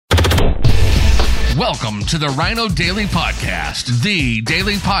Welcome to the Rhino Daily Podcast, the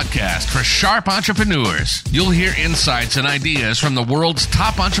daily podcast for sharp entrepreneurs. You'll hear insights and ideas from the world's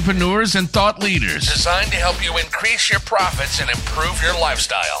top entrepreneurs and thought leaders, designed to help you increase your profits and improve your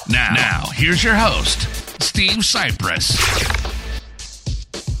lifestyle. Now here's your host, Steve Sipress.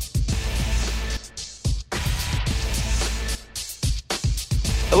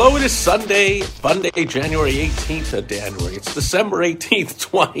 Hello, it is Sunday, January 18th of January. It's December 18th,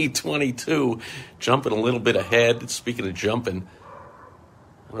 2022. Jumping a little bit ahead. Speaking of jumping,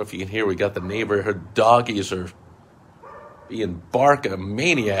 I don't know if you can hear, we got the neighborhood doggies are being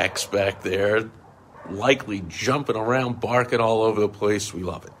bark-a-maniacs back there, likely jumping around, barking all over the place. We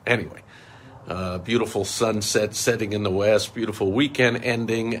love it. Anyway, beautiful sunset setting in the west, beautiful weekend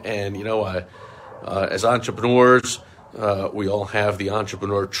ending, and as entrepreneurs, we all have the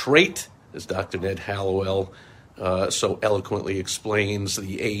entrepreneur trait, as Dr. Ned Hallowell so eloquently explains,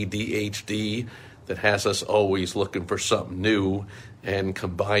 the ADHD that has us always looking for something new and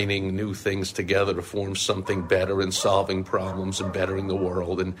combining new things together to form something better and solving problems and bettering the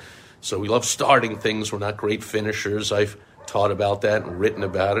world. And so we love starting things. We're not great finishers. I've taught about that and written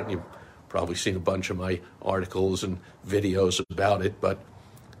about it. And you've probably seen a bunch of my articles and videos about it, but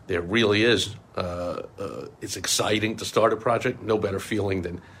there really is. It's exciting to start a project. No better feeling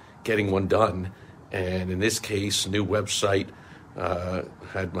than getting one done. And in this case, new website,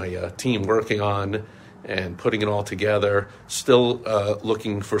 had my team working on and putting it all together. Still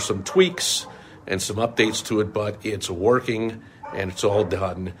looking for some tweaks and some updates to it, but it's working and it's all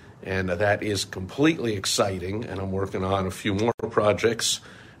done. And that is completely exciting. And I'm working on a few more projects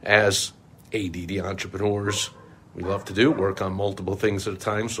as ADD entrepreneurs. We love to do, work on multiple things at a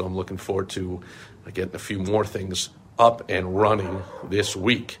time, so I'm looking forward to getting a few more things up and running this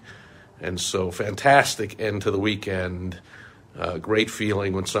week. And so fantastic end to the weekend. Great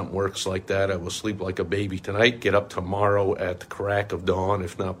feeling when something works like that. I will sleep like a baby tonight, get up tomorrow at the crack of dawn,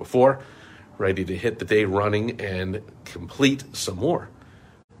 if not before, ready to hit the day running and complete some more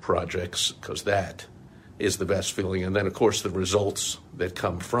projects, because that is the best feeling. And then, of course, the results that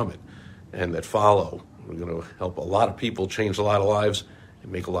come from it and that follow. We're going to help a lot of people, change a lot of lives,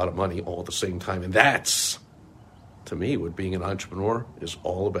 and make a lot of money all at the same time. And that's, to me, what being an entrepreneur is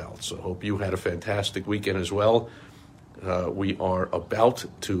all about. So I hope you had a fantastic weekend as well. We are about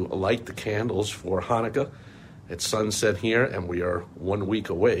to light the candles for Hanukkah at sunset here, and we are 1 week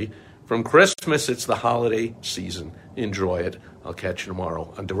away from Christmas. It's the holiday season. Enjoy it. I'll catch you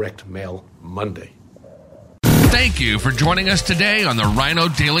tomorrow on Direct Mail Monday. Thank you for joining us today on the Rhino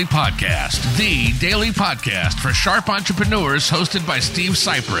Daily Podcast, the daily podcast for sharp entrepreneurs, hosted by Steve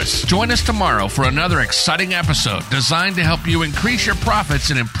Sipress. Join us tomorrow for another exciting episode designed to help you increase your profits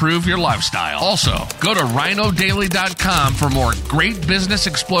and improve your lifestyle. Also, go to rhinodaily.com for more great business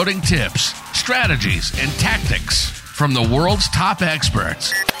exploding tips, strategies, and tactics from the world's top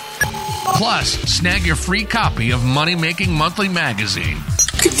experts. Plus, snag your free copy of Money Making Monthly magazine.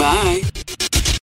 Goodbye.